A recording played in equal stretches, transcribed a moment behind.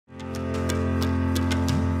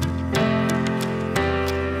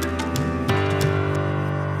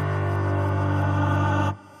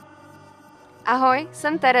Ahoj,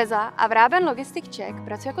 jsem Tereza a v Raben Logistic Czech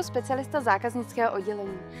pracuji jako specialista zákaznického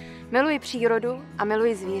oddělení. Miluji přírodu a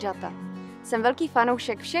miluji zvířata. Jsem velký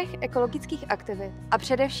fanoušek všech ekologických aktivit a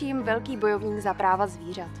především velký bojovník za práva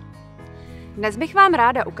zvířat. Dnes bych vám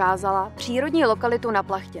ráda ukázala přírodní lokalitu Na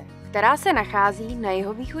Plachtě, která se nachází na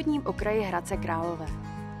jihovýchodním okraji Hradce Králové.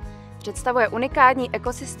 Představuje unikátní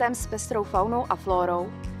ekosystém s pestrou faunou a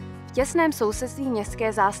flórou v těsném sousedství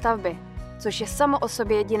městské zástavby, což je samo o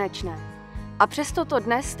sobě jedinečné. A přesto to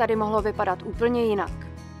dnes tady mohlo vypadat úplně jinak.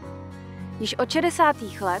 Již od 60.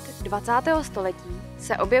 let 20. století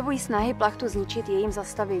se objevují snahy Plachtu zničit jejím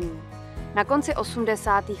zastavěním. Na konci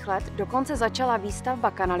 80. let dokonce začala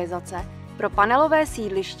výstavba kanalizace pro panelové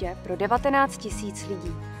sídliště pro 19 000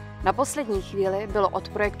 lidí. Na poslední chvíli bylo od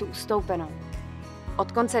projektu ustoupeno.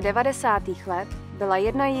 Od konce 90. let byla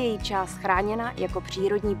jedna její část chráněna jako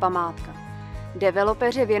přírodní památka.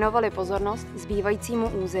 Developeři věnovali pozornost zbývajícímu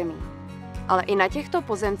území. Ale i na těchto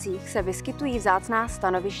pozemcích se vyskytují vzácná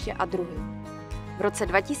stanoviště a druhy. V roce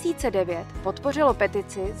 2009 podpořilo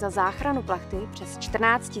petici za záchranu Plachty přes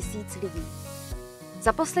 14 000 lidí.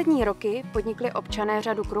 Za poslední roky podnikli občané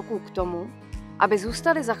řadu kroků k tomu, aby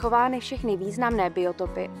zůstaly zachovány všechny významné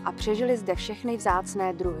biotopy a přežily zde všechny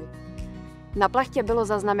vzácné druhy. Na Plachtě bylo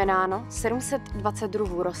zaznamenáno 720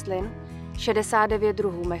 druhů rostlin, 69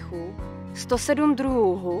 druhů mechů, 107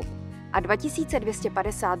 druhů hub a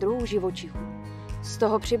 2250 druhů živočichů. Z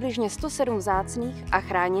toho přibližně 107 vzácných a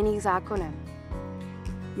chráněných zákonem.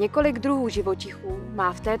 Několik druhů živočichů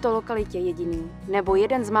má v této lokalitě jediný nebo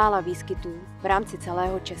jeden z mála výskytů v rámci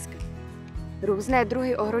celého Česka. Různé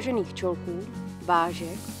druhy ohrožených čolků,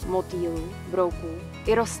 vážek, motýlů, brouků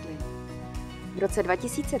i rostlin. V roce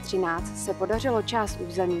 2013 se podařilo část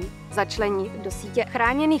území začlenit do sítě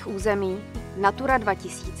chráněných území Natura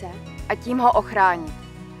 2000 a tím ho ochránit.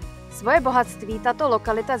 Svoje bohatství tato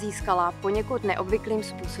lokalita získala poněkud neobvyklým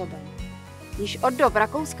způsobem. Již od dob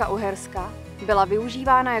Rakouska-Uherska byla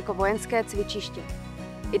využívána jako vojenské cvičiště.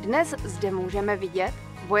 I dnes zde můžeme vidět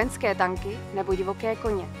vojenské tanky nebo divoké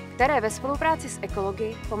koně, které ve spolupráci s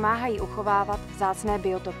ekology pomáhají uchovávat vzácné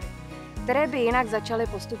biotopy, které by jinak začaly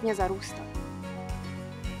postupně zarůstat.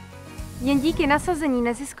 Jen díky nasazení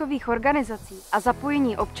neziskových organizací a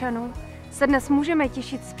zapojení občanů se dnes můžeme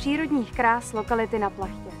těšit z přírodních krás lokality Na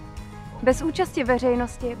Plachtě. Bez účasti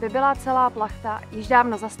veřejnosti by byla celá Plachta již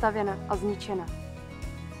dávno zastavěna a zničena.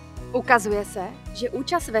 Ukazuje se, že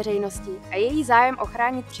účast veřejnosti a její zájem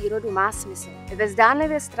ochránit přírodu má smysl i ve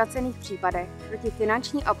zdánlivě ztracených případech proti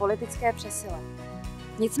finanční a politické přesile.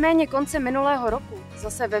 Nicméně koncem minulého roku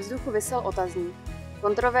zase ve vzduchu visel otazník,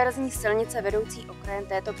 kontroverzní silnice vedoucí okrajem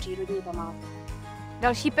této přírodní památky.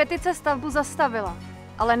 Další petice stavbu zastavila,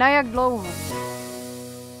 ale na jak dlouho?